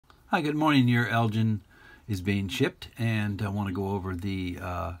Hi, good morning. Your Elgin is being shipped, and I want to go over the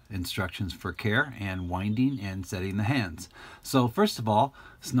instructions for care and winding and setting the hands. So first of all,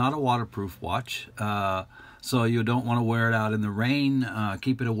 it's not a waterproof watch, so you don't want to wear it out in the rain.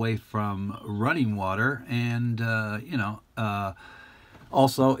 Keep it away from running water, and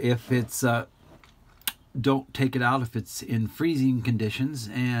also if it's don't take it out if it's in freezing conditions,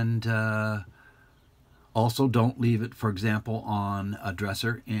 and also, don't leave it, for example, on a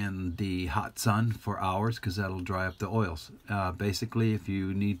dresser in the hot sun for hours, because that'll dry up the oils. Basically, if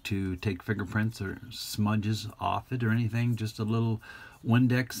you need to take fingerprints or smudges off it or anything, just a little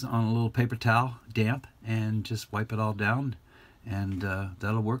Windex on a little paper towel, damp, and just wipe it all down, and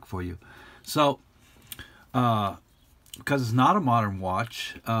that'll work for you. So, because it's not a modern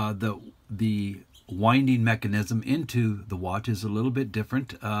watch, the winding mechanism into the watch is a little bit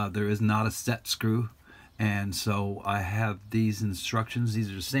different. There is not a set screw. And so I have these instructions.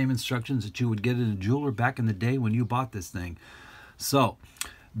 These are the same instructions that you would get in a jeweler back in the day when you bought this thing. So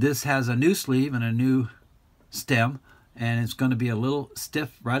this has a new sleeve and a new stem, and it's going to be a little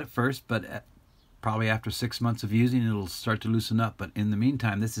stiff right at first, but probably after 6 months of using, it'll start to loosen up. But in the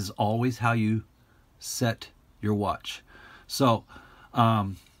meantime, this is always how you set your watch. So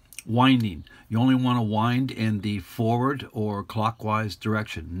winding. You only want to wind in the forward or clockwise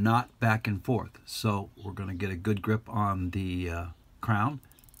direction, not back and forth. So we're going to get a good grip on the crown,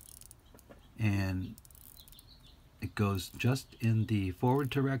 and it goes just in the forward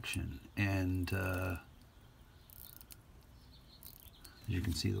direction. And as you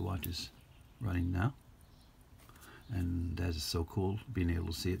can see, the watch is running now, and that is so cool, being able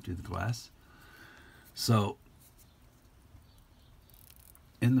to see it through the glass. So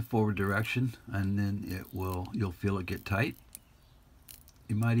in the forward direction, and then you'll feel it get tight.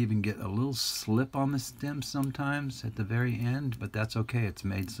 You might even get a little slip on the stem sometimes at the very end, but that's okay. It's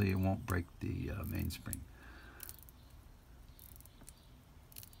made so you won't break the mainspring.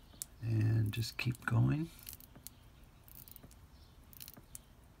 And just keep going.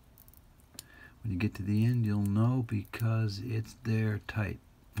 When you get to the end, you'll know because it's there tight.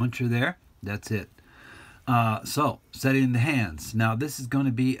 Once you're there, that's it. So, setting the hands. Now, this is going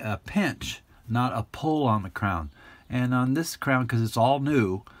to be a pinch, not a pull on the crown. And on this crown, because it's all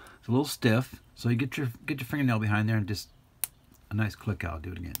new, it's a little stiff. So you get your fingernail behind there and just a nice click out.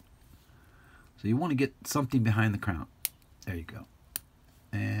 Do it again. So you want to get something behind the crown. There you go.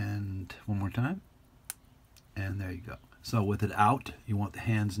 And one more time. And there you go. So with it out, you want the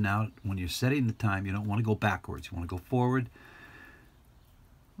hands now. When you're setting the time, you don't want to go backwards. You want to go forward.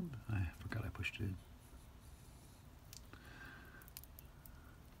 I forgot I pushed it in.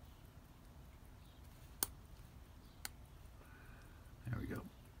 There we go.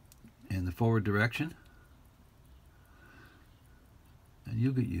 In the forward direction. And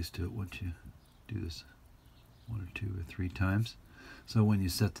you'll get used to it once you do this 1 or 2 or 3 times. So when you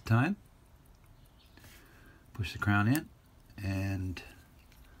set the time, push the crown in and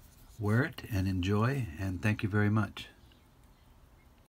wear it and enjoy, and thank you very much.